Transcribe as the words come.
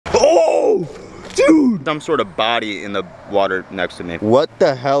Dude! Some sort of body in the water next to me. What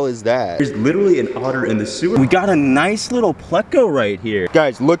the hell is that? There's literally an otter in the sewer. We got a nice little pleco right here.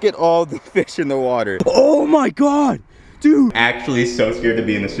 Guys, look at all the fish in the water. Oh my God! Dude, actually so scared to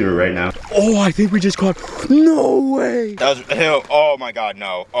be in the sewer right now. Oh, I think we just caught, no way. That was, oh my God,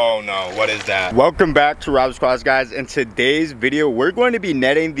 no. Oh no, what is that? Welcome back to Rob's Aquatics, guys. In today's video, we're going to be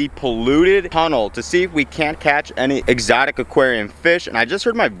netting the polluted tunnel to see if we can't catch any exotic aquarium fish. And I just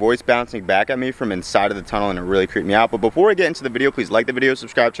heard my voice bouncing back at me from inside of the tunnel and it really creeped me out. But before I get into the video, please like the video,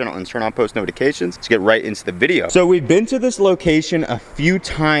 subscribe to the channel, and turn on post notifications to get right into the video. So we've been to this location a few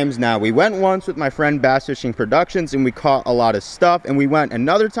times now. We went once with my friend Bass Fishing Productions and we caught a lot of stuff, and we went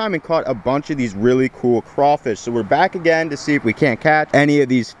another time and caught a bunch of these really cool crawfish. So we're back again to see if we can't catch any of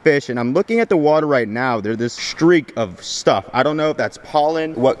these fish. And I'm looking at the water right now. There's this streak of stuff. I don't know if that's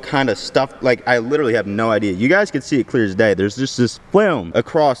pollen, what kind of stuff. Like, I literally have no idea. You guys can see it clear as day. There's just this film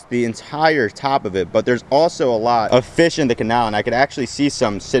across the entire top of it, but there's also a lot of fish in the canal, and I could actually see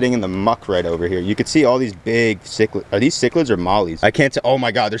some sitting in the muck right over here. You could see all these big cichlids. Are these cichlids or mollies? I can't tell. Oh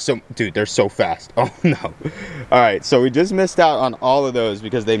my God, they're so, dude, they're so fast. Oh no. All right, so we just missed out on all of those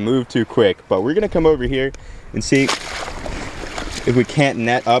because they moved too quick, but we're gonna come over here and see if we can't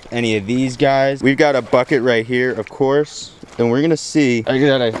net up any of these guys. We've got a bucket right here, of course, and we're gonna see. I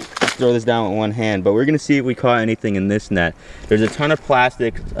gotta throw this down with one hand, but we're gonna see if we caught anything in this net. There's a ton of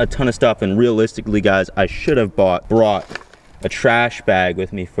plastic, a ton of stuff, and realistically, guys, I should have brought a trash bag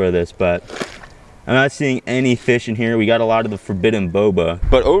with me for this, but I'm not seeing any fish in here. We got a lot of the forbidden boba.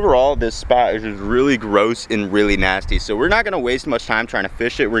 But overall, this spot is just really gross and really nasty. So we're not gonna waste much time trying to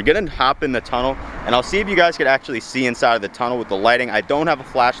fish it. We're gonna hop in the tunnel, and I'll see if you guys could actually see inside of the tunnel with the lighting. I don't have a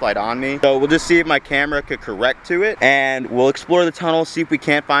flashlight on me, so we'll just see if my camera could correct to it, and we'll explore the tunnel, see if we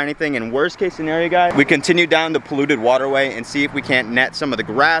can't find anything. And worst case scenario, guys, we continue down the polluted waterway and see if we can't net some of the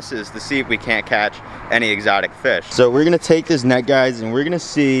grasses to see if we can't catch any exotic fish. So we're gonna take this net, guys, and we're gonna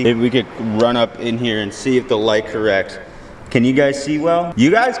see if we could run up in here and see if the light corrects. Can you guys see well? You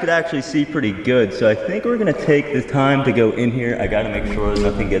guys could actually see pretty good, so I think we're gonna take the time to go in here. I gotta make sure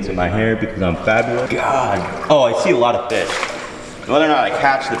nothing gets in my hair because I'm fabulous. God. Oh, I see a lot of fish. Whether or not I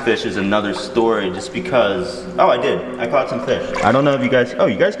catch the fish is another story, just because, oh, I did. I caught some fish. I don't know if you guys, oh,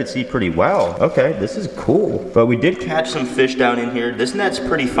 you guys could see pretty well. Okay, this is cool. But we did catch some fish down in here. This net's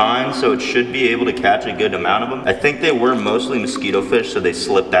pretty fine, so it should be able to catch a good amount of them. I think they were mostly mosquito fish, so they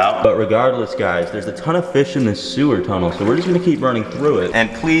slipped out. But regardless, guys, there's a ton of fish in this sewer tunnel, so we're just gonna keep running through it.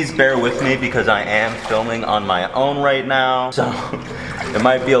 And please bear with me because I am filming on my own right now, so it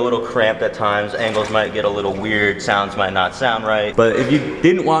might be a little cramped at times. Angles might get a little weird, sounds might not sound right. But if you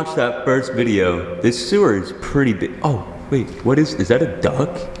didn't watch that first video, this sewer is pretty big. Oh, wait, what is that a duck?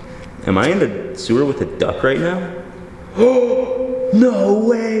 Am I in the sewer with a duck right now? Oh, no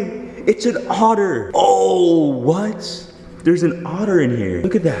way, it's an otter. Oh, what? There's an otter in here.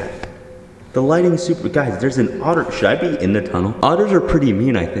 Look at that. The lighting is super, guys, there's an otter. Should I be in the tunnel? Otters are pretty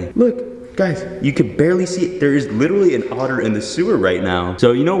mean, I think. Look. Guys, you could barely see it. There is literally an otter in the sewer right now.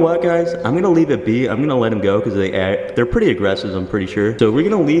 So you know what, guys? I'm gonna leave it be. I'm gonna let him go because they're pretty aggressive, I'm pretty sure. So we're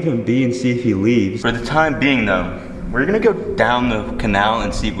gonna leave him be and see if he leaves. For the time being though, we're gonna go down the canal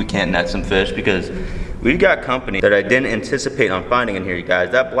and see if we can't net some fish because we've got company that I didn't anticipate on finding in here, you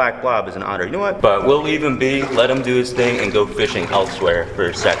guys. That black blob is an otter. You know what? But we'll leave him be, let him do his thing, and go fishing elsewhere for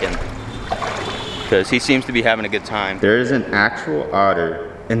a second. Because he seems to be having a good time. There is an actual otter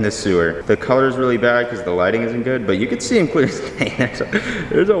in the sewer. The color is really bad because the lighting isn't good, but you can see him clear as day.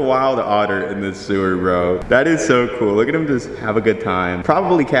 There's a wild otter in this sewer, bro. That is so cool. Look at him just have a good time.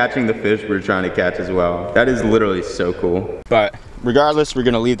 Probably catching the fish we're trying to catch as well. That is literally so cool. But regardless, we're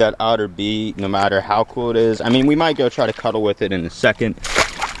gonna leave that otter be no matter how cool it is. I mean, we might go try to cuddle with it in a second.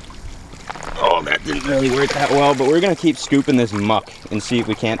 Oh, that didn't really work that well, but we're gonna keep scooping this muck and see if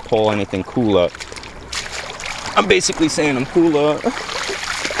we can't pull anything cool up. I'm basically saying I'm cool up.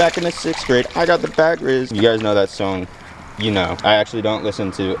 Back in the 6th grade, I got the bag riz. You guys know that song, you know. I actually don't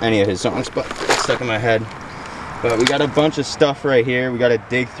listen to any of his songs, but it's stuck in my head. But we got a bunch of stuff right here we gotta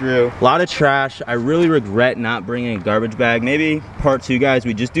dig through. A lot of trash. I really regret not bringing a garbage bag. Maybe part 2, guys,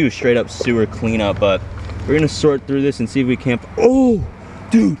 we just do a straight up sewer cleanup, but we're gonna sort through this and see if we can't. Oh,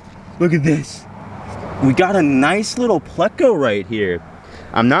 dude, look at this. We got a nice little pleco right here.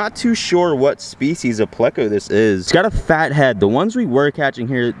 I'm not too sure what species of pleco this is. It's got a fat head. The ones we were catching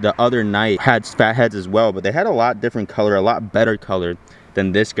here the other night had fat heads as well, but they had a lot different color, a lot better color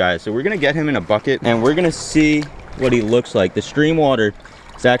than this guy. So we're gonna get him in a bucket and we're gonna see what he looks like. The stream water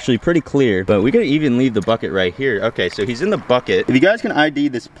It's actually pretty clear, but we could even leave the bucket right here. Okay, so he's in the bucket. If you guys can ID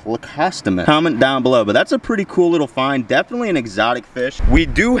this plecostomus, comment down below. But that's a pretty cool little find. Definitely an exotic fish. We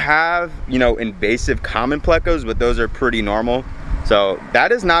do have, you know, invasive common plecos, but those are pretty normal. So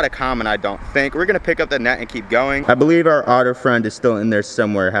that is not a common, I don't think. We're gonna pick up the net and keep going. I believe our otter friend is still in there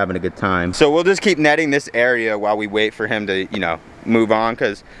somewhere having a good time. So we'll just keep netting this area while we wait for him to, you know, move on,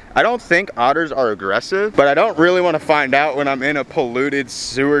 because I don't think otters are aggressive, but I don't really want to find out when I'm in a polluted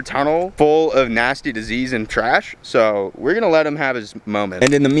sewer tunnel full of nasty disease and trash. So we're gonna let him have his moment,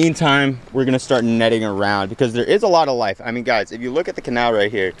 and in the meantime we're gonna start netting around, because there is a lot of life. I mean, guys, if you look at the canal right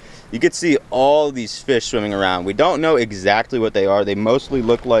here, you could see all these fish swimming around. We don't know exactly what they are. They mostly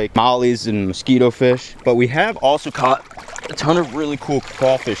look like mollies and mosquito fish, but we have also caught a ton of really cool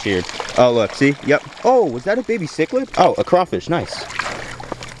crawfish here. Oh, look, see? Yep. Oh, was that a baby cichlid? Oh, a crawfish, nice.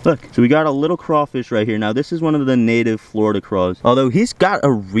 Look, so we got a little crawfish right here. Now, this is one of the native Florida craws. Although he's got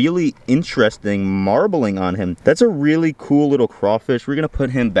a really interesting marbling on him. That's a really cool little crawfish. We're gonna put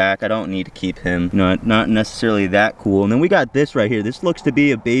him back. I don't need to keep him. You know, not necessarily that cool. And then we got this right here. This looks to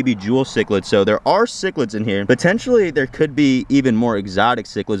be a baby jewel cichlid. So there are cichlids in here. Potentially, there could be even more exotic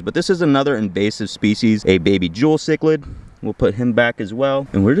cichlids, but this is another invasive species, a baby jewel cichlid. We'll put him back as well.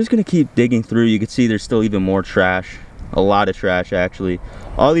 And we're just gonna keep digging through. You can see there's still even more trash. A lot of trash, actually.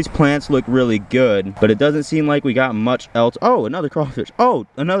 All these plants look really good, but it doesn't seem like we got much else. Oh, another crawfish. Oh,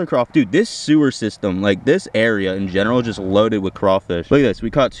 another crawfish. Dude, this sewer system, like this area in general, just loaded with crawfish. Look at this.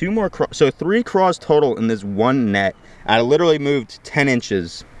 We caught 2 more so 3 craws total in this one net. I literally moved 10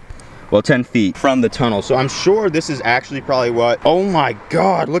 inches. Well, 10 feet from the tunnel. So I'm sure this is actually probably what. Oh my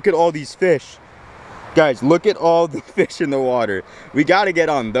God, look at all these fish. Guys, look at all the fish in the water. We got to get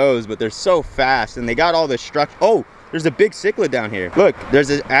on those, but they're so fast, and they got all the structure. Oh, there's a big cichlid down here. Look,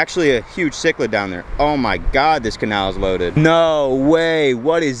 there's actually a huge cichlid down there. Oh my God, this canal is loaded. No way,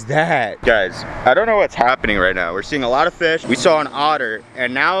 what is that? Guys, I don't know what's happening right now. We're seeing a lot of fish. We saw an otter,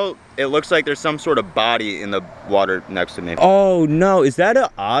 and now it looks like there's some sort of body in the water next to me. Oh no, is that an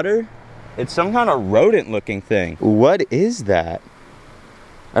otter? It's some kind of rodent looking thing. What is that?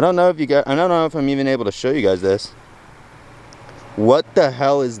 I don't know if I'm even able to show you guys this. What the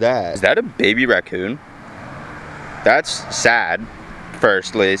hell is that? Is that a baby raccoon? That's sad,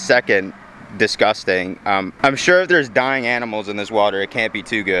 firstly. Second, disgusting. I'm sure if there's dying animals in this water, it can't be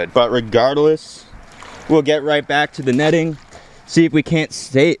too good. But regardless, we'll get right back to the netting. See if we can't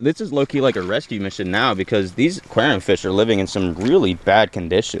stay. This is low-key like a rescue mission now, because these aquarium fish are living in some really bad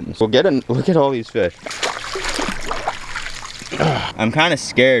conditions. We'll get a look at all these fish. I'm kind of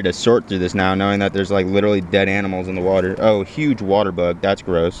scared to sort through this now, knowing that there's like literally dead animals in the water. Oh, huge water bug. That's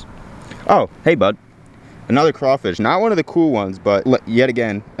gross. Oh, hey, bud. Another crawfish. Not one of the cool ones, but yet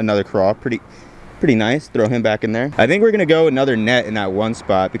again, another craw. Pretty nice. Throw him back in there. I think we're going to go another net in that one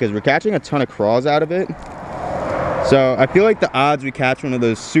spot, because we're catching a ton of craws out of it. So I feel like the odds we catch one of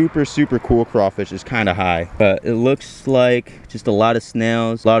those super cool crawfish is kind of high. But it looks like just a lot of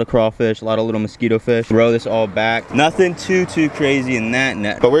snails, a lot of crawfish, a lot of little mosquito fish. Throw this all back. Nothing too crazy in that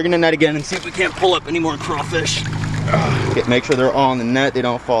net. But we're gonna net again and see if we can't pull up any more crawfish. Make sure they're all in the net, they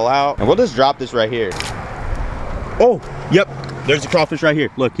don't fall out. And we'll just drop this right here. Oh, yep, there's a crawfish right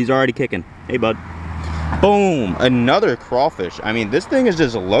here. Look, he's already kicking. Hey, bud. Boom, another crawfish. I mean, this thing is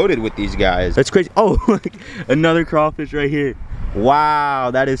just loaded with these guys. That's crazy. Oh, look, another crawfish right here.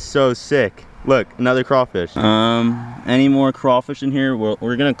 Wow, that is so sick. Look, another crawfish. Any more crawfish in here?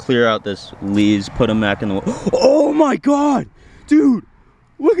 We're gonna clear out this leaves, put them back in the water. Oh my God, dude,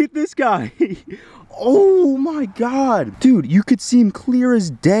 look at this guy. Oh my God, dude, you could see him clear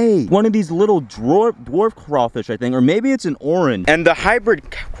as day. One of these little dwarf crawfish, I think, or maybe it's an orange. And the hybrid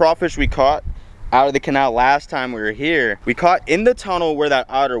crawfish we caught out of the canal last time we were here, we caught in the tunnel where that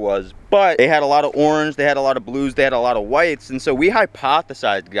otter was, but they had a lot of orange, they had a lot of blues, they had a lot of whites, and so we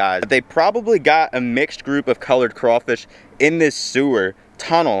hypothesized, guys, that they probably got a mixed group of colored crawfish in this sewer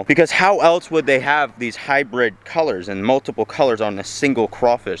tunnel, because how else would they have these hybrid colors and multiple colors on a single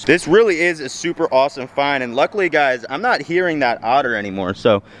crawfish? This really is a super awesome find, and luckily, guys, I'm not hearing that otter anymore,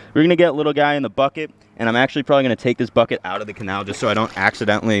 so we're gonna get little guy in the bucket. And I'm actually probably gonna take this bucket out of the canal just so I don't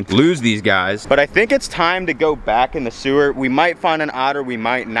accidentally lose these guys. But I think it's time to go back in the sewer. We might find an otter, we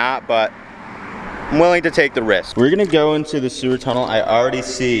might not, but I'm willing to take the risk. We're gonna go into the sewer tunnel. I already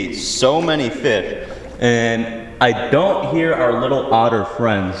see so many fish, and I don't hear our little otter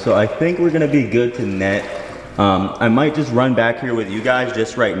friends, so I think we're gonna be good to net. I might just run back here with you guys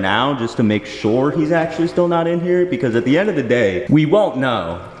just right now, just to make sure he's actually still not in here, because at the end of the day, we won't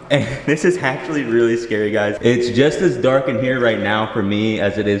know And this is actually really scary, guys. It's just as dark in here right now for me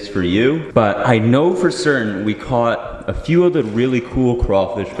as it is for you, but I know for certain we caught a few of the really cool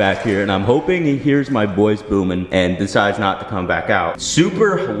crawfish back here, and I'm hoping he hears my voice booming and decides not to come back out.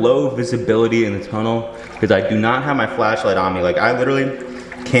 Super low visibility in the tunnel because I do not have my flashlight on me. Like, I literally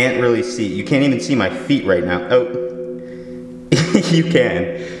can't really see. You can't even see my feet right now. Oh, you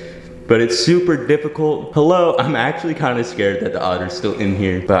can. But it's super difficult. Hello, I'm actually kind of scared that the otter's still in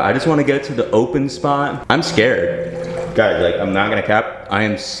here, but I just want to get to the open spot. I'm scared. Guys, like, I'm not gonna cap, I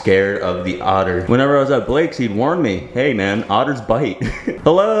am scared of the otter. Whenever I was at Blake's, he'd warn me, hey man, otters bite.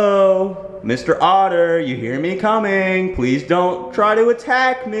 Hello, Mr. Otter, you hear me coming? Please don't try to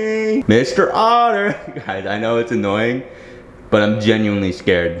attack me. Mr. Otter. Guys, I know it's annoying, but I'm genuinely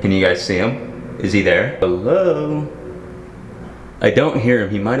scared. Can you guys see him? Is he there? Hello? I don't hear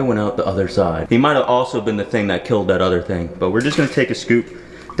him. He might have went out the other side. He might have also been the thing that killed that other thing, but we're just gonna take a scoop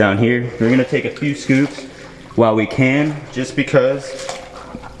down here. We're gonna take a few scoops while we can, just because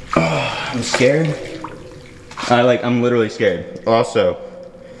I'm scared. I'm literally scared. Also,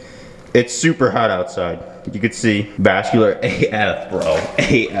 it's super hot outside. You could see vascular AF, bro.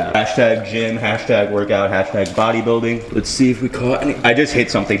 AF. Hashtag gym, hashtag workout, hashtag bodybuilding. Let's see if we caught any. I just hit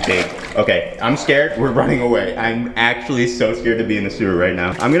something big. Okay, I'm scared. We're running away. I'm actually so scared to be in the sewer right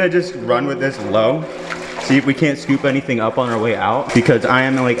now. I'm gonna just run with this low. See if we can't scoop anything up on our way out, because I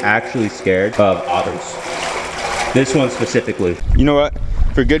am like actually scared of otters. This one specifically. You know what?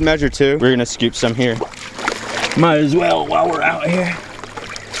 For good measure too, we're gonna scoop some here. Might as well while we're out here.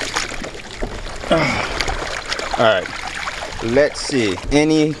 All right, let's see.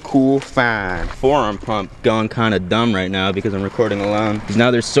 Any cool find? Forearm pump going kind of dumb right now because I'm recording alone. Because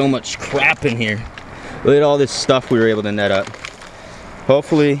now there's so much crap in here. Look at all this stuff we were able to net up.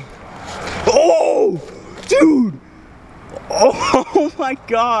 Hopefully. Oh, dude. Oh my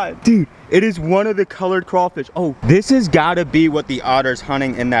God, dude. It is one of the colored crawfish. Oh, this has gotta be what the otter's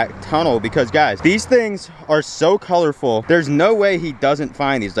hunting in that tunnel, because guys, these things are so colorful. There's no way he doesn't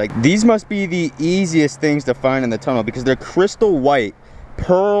find these. Like, these must be the easiest things to find in the tunnel because they're crystal white,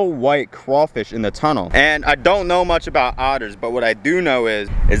 pearl white crawfish in the tunnel. And I don't know much about otters, but what I do know is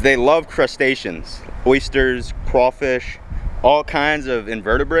they love crustaceans, oysters, crawfish, all kinds of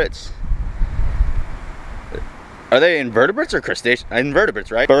invertebrates. Are they invertebrates or crustaceans?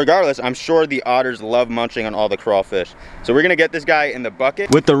 Invertebrates, right? But regardless, I'm sure the otters love munching on all the crawfish. So we're gonna get this guy in the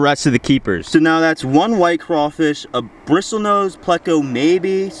bucket with the rest of the keepers. So now that's one white crawfish, a bristlenose pleco,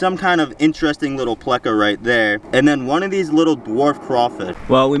 maybe some kind of interesting little pleco right there, and then one of these little dwarf crawfish.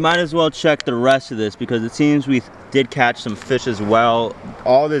 Well, we might as well check the rest of this because it seems we did catch some fish as well.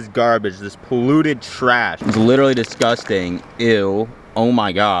 All this garbage, this polluted trash, is literally disgusting. Ew. Oh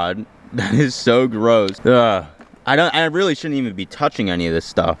my God. That is so gross. Ugh. I really shouldn't even be touching any of this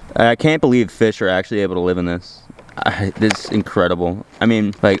stuff. I can't believe fish are actually able to live in this. This is incredible. I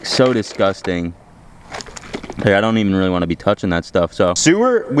mean, like, so disgusting. Like, I don't even really want to be touching that stuff. So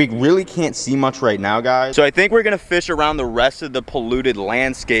sewer, we really can't see much right now, guys. So I think we're gonna fish around the rest of the polluted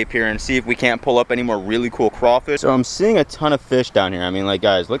landscape here and see if we can't pull up any more really cool crawfish. So I'm seeing a ton of fish down here. I mean, like,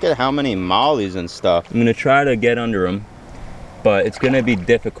 guys, look at how many mollies and stuff. I'm gonna try to get under them, but it's gonna be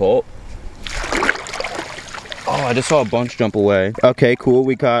difficult. Oh, I just saw a bunch jump away. Okay, cool.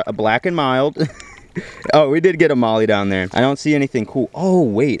 We caught a black and mild. Oh, we did get a molly down there. I don't see anything cool. Oh,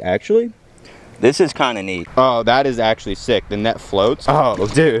 wait, actually, this is kind of neat. Oh, that is actually sick. The net floats. Oh,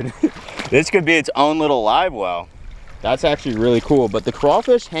 dude. This could be its own little live well. That's actually really cool. But the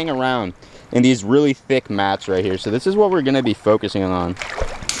crawfish hang around in these really thick mats right here. So this is what we're going to be focusing on.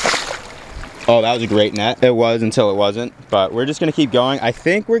 Oh, that was a great net. It was until it wasn't. But we're just going to keep going. I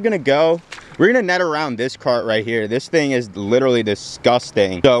think we're going to go. We're gonna net around this cart right here. This thing is literally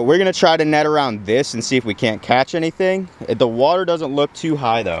disgusting. So we're gonna try to net around this and see if we can't catch anything. The water doesn't look too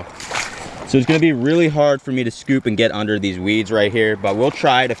high though. So it's gonna be really hard for me to scoop and get under these weeds right here, but we'll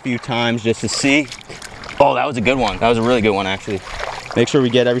try it a few times just to see. Oh, that was a good one. That was a really good one, actually. Make sure we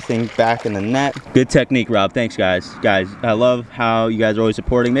get everything back in the net. Good technique, Rob. Thanks, guys. Guys, I love how you guys are always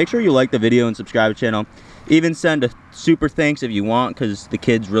supporting. Make sure you like the video and subscribe to the channel. Even send a super thanks if you want, because the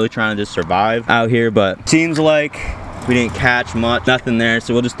kid's really trying to just survive out here. But seems like we didn't catch much, nothing there.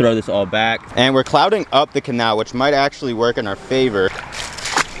 So we'll just throw this all back. And we're clouding up the canal, which might actually work in our favor.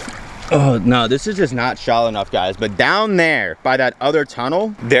 Oh no, this is just not shallow enough, guys. But down there by that other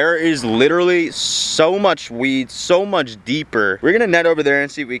tunnel, there is literally so much weed, so much deeper. We're gonna net over there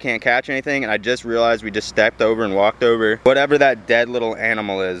and see if we can't catch anything. And I just realized we just stepped over and walked over whatever that dead little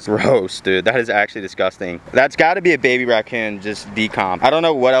animal is. Gross, dude. That is actually disgusting. That's gotta be a baby raccoon just decomp. I don't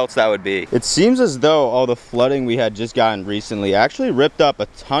know what else that would be. It seems as though all the flooding we had just gotten recently actually ripped up a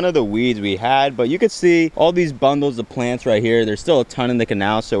ton of the weeds we had, but you could see all these bundles of plants right here. There's still a ton in the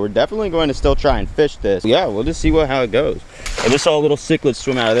canal, so we're definitely going to still try and fish this. Yeah, we'll just see how it goes. I just saw little cichlids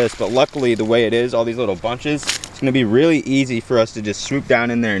swim out of this, but luckily the way it is, all these little bunches, it's gonna be really easy for us to just swoop down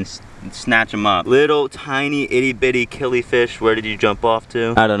in there and snatch them up. Little tiny itty bitty killifish. Where did you jump off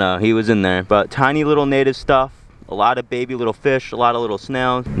to? I don't know, he was in there. But tiny little native stuff. A lot of baby little fish, a lot of little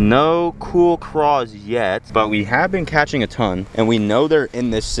snails. No cool craws yet, but we have been catching a ton and we know they're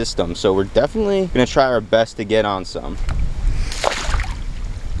in this system. So we're definitely gonna try our best to get on some.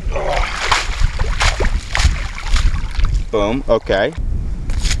 Boom, okay.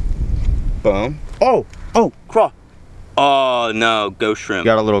 Boom. Oh, craw. Oh no, ghost shrimp.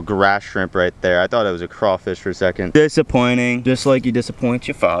 Got a little grass shrimp right there. I thought it was a crawfish for a second. Disappointing, just like you disappoint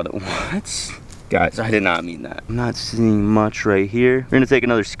your father. What? Guys, I did not mean that. I'm not seeing much right here. We're gonna take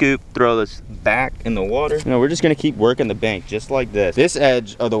another scoop, throw this back in the water. You know, we're just gonna keep working the bank just like this. This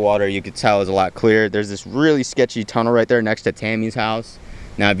edge of the water, you could tell, is a lot clearer. There's this really sketchy tunnel right there next to Tammy's house.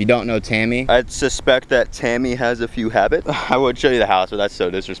 Now, if you don't know Tammy, I'd suspect that Tammy has a few habits. I would show you the house, but that's so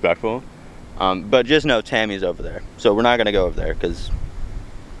disrespectful. But just know Tammy's over there. So we're not gonna go over there because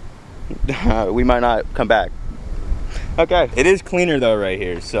we might not come back. Okay, it is cleaner though right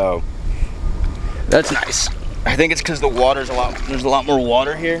here, so that's nice. I think it's because the water's there's a lot more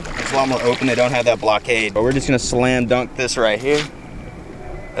water here. It's a lot more open. They don't have that blockade. But we're just gonna slam dunk this right here.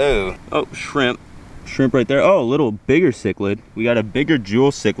 Oh, shrimp. Shrimp right there. Oh, a little bigger cichlid. We got a bigger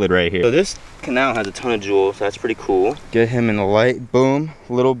jewel cichlid right here. So this canal has a ton of jewels. That's pretty cool. Get him in the light. Boom.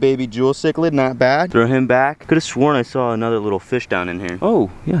 Little baby jewel cichlid. Not bad. Throw him back. Could have sworn I saw another little fish down in here. Oh,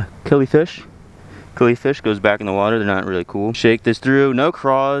 yeah. Killifish. Killifish goes back in the water. They're not really cool. Shake this through. No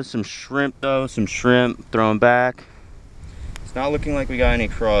craws. Some shrimp though. Some shrimp. Throw them back. It's not looking like we got any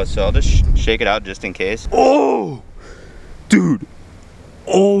craws, so I'll just shake it out just in case. Oh! Dude.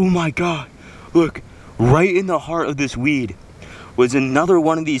 Oh my God. Look. Right in the heart of this weed was another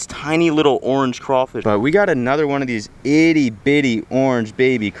one of these tiny little orange crawfish. But we got another one of these itty bitty orange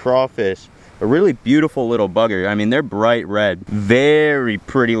baby crawfish. A really beautiful little bugger. I mean, they're bright red. Very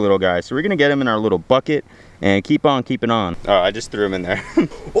pretty little guys. So we're gonna get them in our little bucket and keep on keeping on. Oh, I just threw them in there.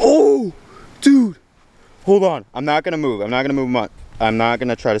 Oh, dude. Hold on. I'm not gonna move. I'm not gonna move much. I'm not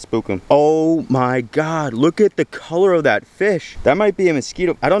gonna try to spook him. Oh my God, look at the color of that fish. That might be a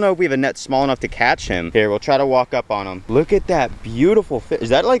mosquito. I don't know if we have a net small enough to catch him. Here, we'll try to walk up on him. Look at that beautiful fish. Is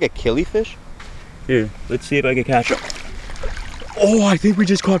that like a killifish? Here, let's see if I can catch him. Oh, I think we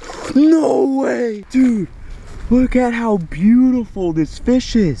just caught, no way. Dude, look at how beautiful this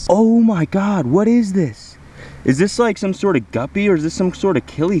fish is. Oh my God, what is this? Is this like some sort of guppy or is this some sort of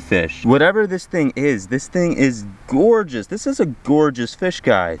killifish? Whatever this thing is gorgeous. This is a gorgeous fish,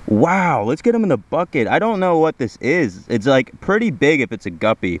 guy. Wow, let's get him in the bucket. I don't know what this is. It's like pretty big if it's a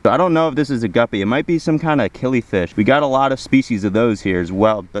guppy. I don't know if this is a guppy. It might be some kind of killifish. We got a lot of species of those here as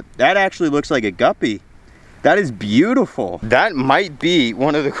well, but that actually looks like a guppy. That is beautiful. That might be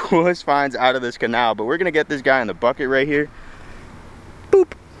one of the coolest finds out of this canal, but we're gonna get this guy in the bucket right here.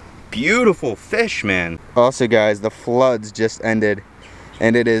 Boop. Beautiful fish, man. Also, guys, the floods just ended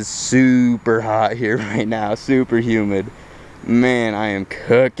and it is super hot here right now, super humid. Man, I am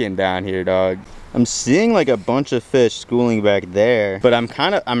cooking down here, dog. I'm seeing like a bunch of fish schooling back there, but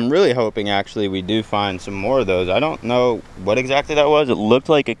I'm really hoping actually we do find some more of those. I don't know what exactly that was. It looked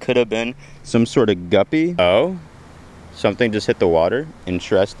like it could have been some sort of guppy. Oh, something just hit the water.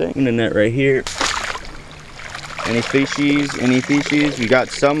 Interesting. And the net right here. Any fishies? Any fishies? We got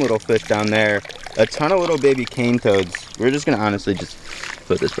some little fish down there. A ton of little baby cane toads. We're just gonna honestly just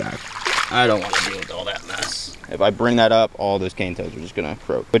put this back. I don't want to deal with all that mess. If I bring that up, all those cane toads are just gonna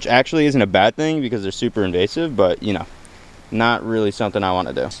croak. Which actually isn't a bad thing because they're super invasive, but you know, not really something I want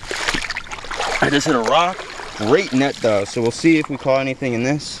to do. I just hit a rock. Great net though, so we'll see if we caught anything in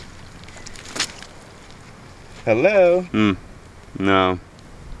this. Hello? No.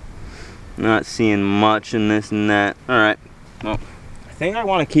 Not seeing much in this net. All right, well, I think I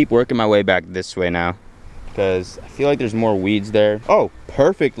want to keep working my way back this way now because I feel like there's more weeds there. Oh,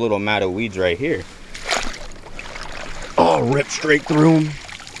 perfect little mat of weeds right here. Oh, rip straight through them.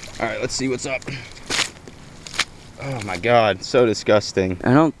 All right, let's see what's up. Oh my God, so disgusting.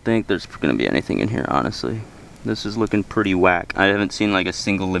 I don't think there's gonna be anything in here, honestly. This is looking pretty whack. I haven't seen like a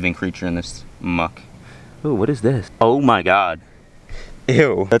single living creature in this muck. Oh, what is this? Oh my God.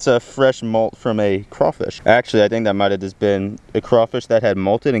 Ew. That's a fresh molt from a crawfish. Actually, I think that might have just been a crawfish that had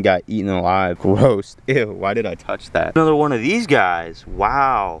molted and got eaten alive. Gross. Ew, why did I touch that? Another one of these guys.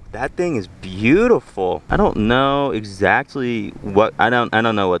 Wow, that thing is beautiful. I don't know exactly what, I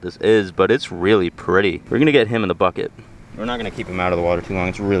don't know what this is, but it's really pretty. We're gonna get him in the bucket. We're not gonna keep him out of the water too long.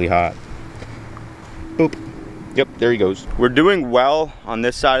 It's really hot. Boop. Yep, there he goes. We're doing well on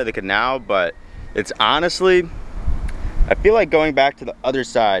this side of the canal, but it's honestly, I feel like going back to the other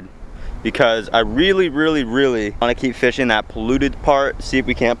side because I really want to keep fishing that polluted part, see if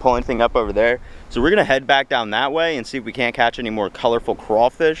we can't pull anything up over there. So we're gonna head back down that way and see if we can't catch any more colorful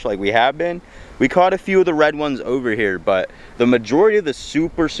crawfish like we have been. We caught a few of the red ones over here, but the majority of the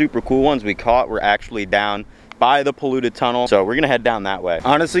super cool ones we caught were actually down by the polluted tunnel. So we're gonna head down that way.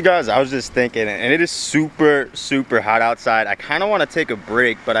 Honestly guys, I was just thinking, and it is super hot outside. I kind of want to take a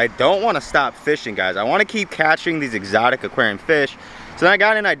break, but I don't want to stop fishing, guys. I want to keep catching these exotic aquarium fish. So then I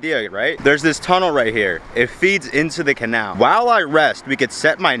got an idea, right? There's this tunnel right here. It feeds into the canal. While I rest, we could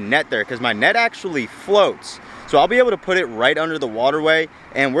set my net there because my net actually floats. So I'll be able to put it right under the waterway,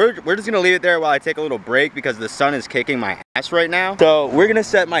 and we're just gonna leave it there while I take a little break because the sun is kicking my ass right now. So we're gonna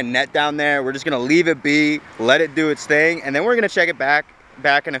set my net down there. We're just gonna leave it be, let it do its thing, and then we're gonna check it back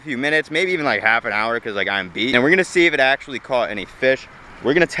in a few minutes, maybe even like half an hour because like I'm beat. And we're gonna see if it actually caught any fish.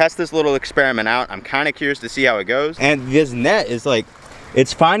 We're gonna test this little experiment out. I'm kind of curious to see how it goes. And this net is like,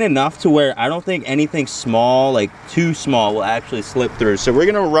 it's fine enough to where I don't think anything small, like too small, will actually slip through. So we're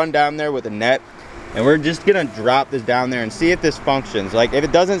gonna run down there with a net, and we're just gonna drop this down there and see if this functions. Like if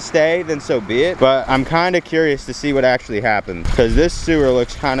it doesn't stay, then so be it. But I'm kind of curious to see what actually happens because this sewer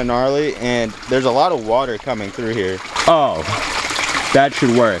looks kind of gnarly and there's a lot of water coming through here. Oh, that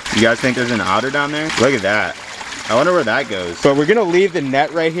should work. You guys think there's an otter down there? Look at that. I wonder where that goes. But we're gonna leave the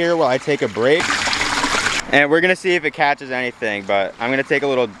net right here while I take a break. And we're gonna see if it catches anything, but I'm gonna take a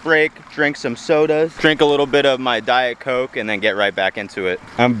little break, drink some sodas, drink a little bit of my Diet Coke, and then get right back into it.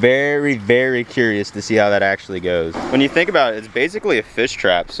 I'm very curious to see how that actually goes. When you think about it, it's basically a fish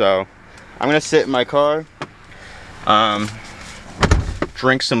trap. So I'm gonna sit in my car,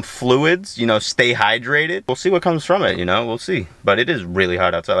 drink some fluids, you know, stay hydrated. We'll see what comes from it, you know, we'll see. But it is really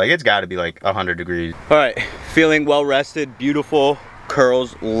hot outside. Like it's gotta be like 100 degrees. All right, feeling well rested, beautiful.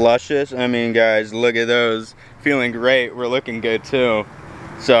 Curls luscious. I mean guys, look at those. Feeling great. We're looking good too.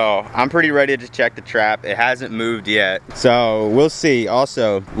 So I'm pretty ready to check the trap. It hasn't moved yet, so we'll see.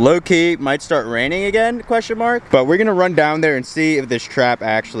 Also low-key might start raining again, question mark, but we're gonna run down there and see if this trap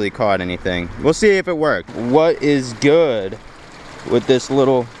actually caught anything. We'll see if it worked. What is good with this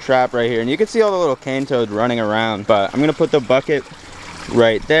little trap right here, and you can see all the little cane toads running around, but I'm gonna put the bucket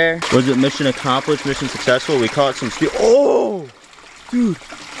right there. Was it mission accomplished, mission successful? We caught some oh dude,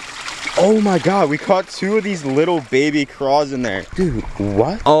 oh my god, we caught 2 of these little baby craws in there. Dude,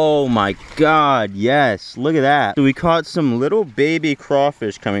 what? Oh my god, yes, look at that. So we caught some little baby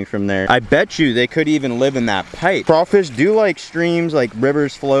crawfish coming from there. I bet you they could even live in that pipe. Crawfish do like streams, like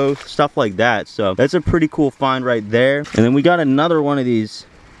rivers, flow, stuff like that. So that's a pretty cool find right there. And then we got another one of these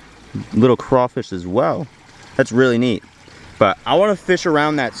little crawfish as well. That's really neat. But I want to fish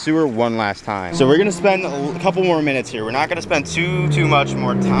around that sewer one last time. So we're gonna spend a couple more minutes here. We're not gonna spend too much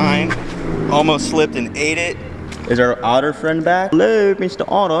more time. Almost slipped and ate it. Is our otter friend back? Hello, Mr.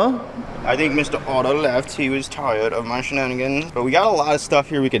 Otter. I think Mr. Otter left. He was tired of my shenanigans. But we got a lot of stuff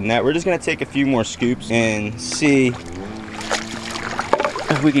here we could net. We're just gonna take a few more scoops and see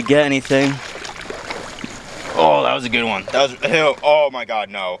if we could get anything. Oh, that was a good one. That was, oh my god,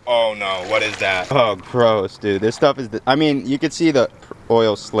 no. Oh no, what is that? Oh, gross, dude. This stuff is, I mean, you could see the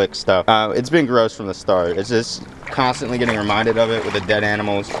oil slick stuff. It's been gross from the start. It's just constantly getting reminded of it with the dead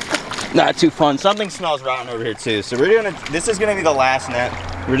animals. Not too fun. Something smells rotten over here too. So we're gonna, this is gonna be the last net.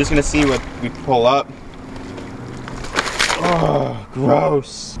 We're just gonna see what we pull up. Oh,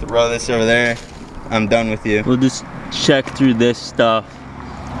 gross. Throw this over there. I'm done with you. We'll just check through this stuff.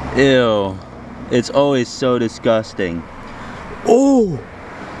 Ew. It's always so disgusting. Oh,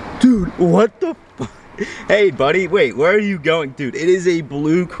 dude, what the fuck? Hey, buddy, wait, where are you going? Dude, it is a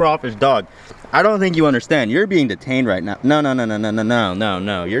blue crawfish, dog. I don't think you understand. You're being detained right now.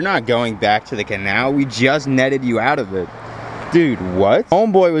 No. You're not going back to the canal. We just netted you out of it. Dude, what?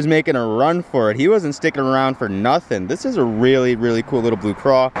 Homeboy was making a run for it. He wasn't sticking around for nothing. This is a really cool little blue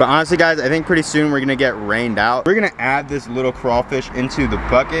craw. But honestly, guys, I think pretty soon we're gonna get rained out. We're gonna add this little crawfish into the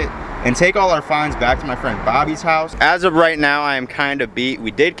bucket and take all our finds back to my friend Bobby's house. As of right now, I am kind of beat.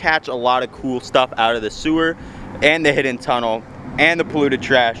 We did catch a lot of cool stuff out of the sewer and the hidden tunnel and the polluted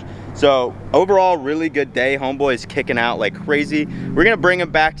trash. So overall, really good day. Homeboy's kicking out like crazy. We're gonna bring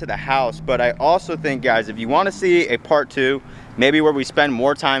him back to the house, but I also think, guys, if you want to see a part 2, maybe where we spend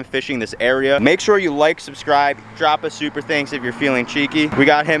more time fishing this area, make sure you like, subscribe, drop a super thanks if you're feeling cheeky. We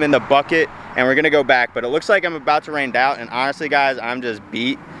got him in the bucket and we're gonna go back, but it looks like I'm about to rain out, and honestly, guys, I'm just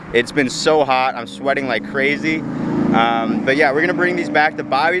beat. It's been so hot, I'm sweating like crazy. But yeah, we're gonna bring these back to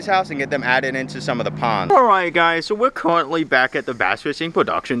Bobby's house and get them added into some of the ponds. All right, guys, so we're currently back at the Bass Fishing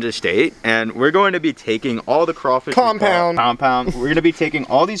Productions estate, and we're going to be taking all the crawfish compound. We're gonna be taking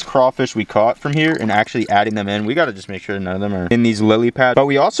all these crawfish we caught from here and actually adding them in. We gotta just make sure none of them are in these lily pads. But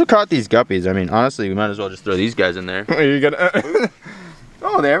we also caught these guppies. I mean, honestly, we might as well just throw these guys in there. You gotta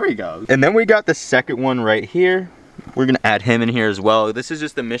oh, there we go. And then we got the second one right here. We're gonna add him in here as well. This is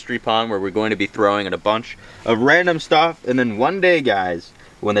just a mystery pond where we're going to be throwing in a bunch of random stuff. And then one day, guys,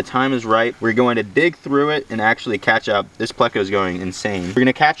 when the time is right, we're going to dig through it and actually catch up. This pleco is going insane. We're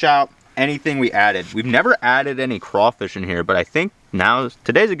gonna catch out anything we added. We've never added any crawfish in here, but I think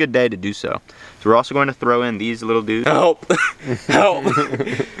today's a good day to do so. So we're also going to throw in these little dudes. Help, help.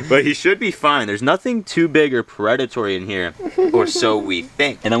 But he should be fine. There's nothing too big or predatory in here, or so we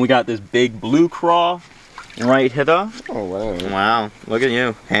think. And then we got this big blue craw right hither. Oh wow. Wow, look at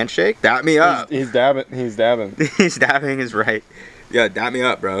you. Handshake? Dap me up. He's dabbing. He's dabbing. He's dabbing is right. Yeah, dap me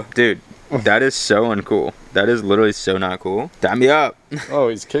up, bro. Dude, that is so uncool. That is literally so not cool. Dap me up. Oh,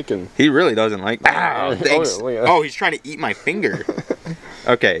 he's kicking. He really doesn't like me. Ow, thanks. Oh, he's trying to eat my finger.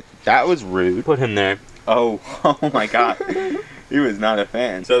 Okay, that was rude. Put him there. Oh my God. He was not a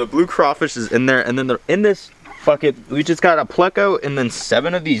fan. So the blue crawfish is in there, and then they're in this bucket. We just got a pleco and then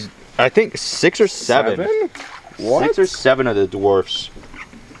 7 of these, I think 6 or 7. 7? What? 6 or 7 of the dwarfs.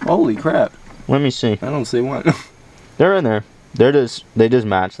 Holy crap. Let me see. I don't see one. They're in there. They just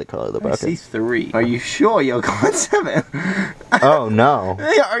match the color of the bucket. I see 3. Are you sure you got 7? Oh no.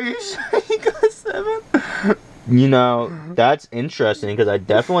 Are you sure you got 7? You know, that's interesting because I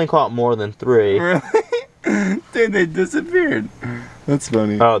definitely caught more than 3. Really? Dude, they disappeared. That's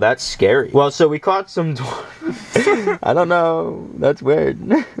funny. Oh, that's scary. Well, so we caught some dwarfs. I don't know. That's weird.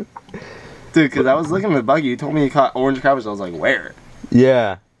 Dude, because I was looking at the buggy. You told me you caught orange crawfish. I was like, where?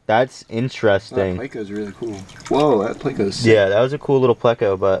 Yeah. That's interesting. That pleco's really cool. Whoa, that pleco's sick. Yeah, that was a cool little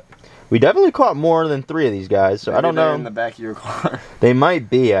pleco, but we definitely caught more than 3 of these guys, so maybe I don't know. In the back of your car. They might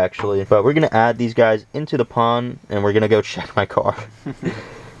be, actually. But we're going to add these guys into the pond, and we're going to go check my car.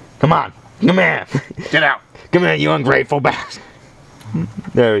 Come on. Come here. Get out. Come here, you ungrateful bastard.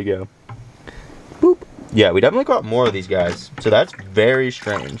 There we go. Boop. Yeah, we definitely caught more of these guys, so that's very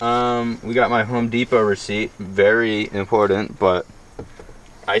strange. We got my Home Depot receipt. Very important, but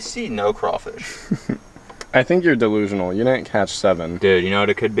I see no crawfish. I think you're delusional. You didn't catch 7. Dude, you know what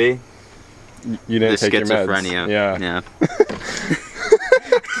it could be? You didn't take your meds. Schizophrenia. Yeah.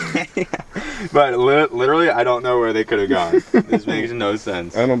 But literally, I don't know where they could have gone. This makes no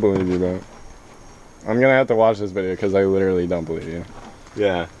sense. I don't believe you, though. I'm going to have to watch this video because I literally don't believe you.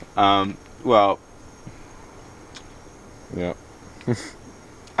 Yeah. Well. Yeah.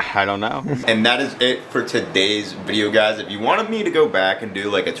 I don't know. And that is it for today's video, guys. If you wanted me to go back and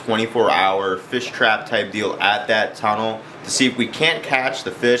do like a 24-hour fish trap type deal at that tunnel to see if we can't catch the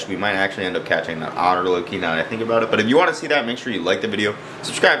fish, we might actually end up catching that otter low-key now that I think about it. But if you want to see that, make sure you like the video,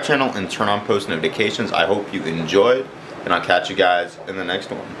 subscribe to the channel, and turn on post notifications. I hope you enjoyed, and I'll catch you guys in the next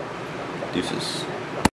one. Deuces.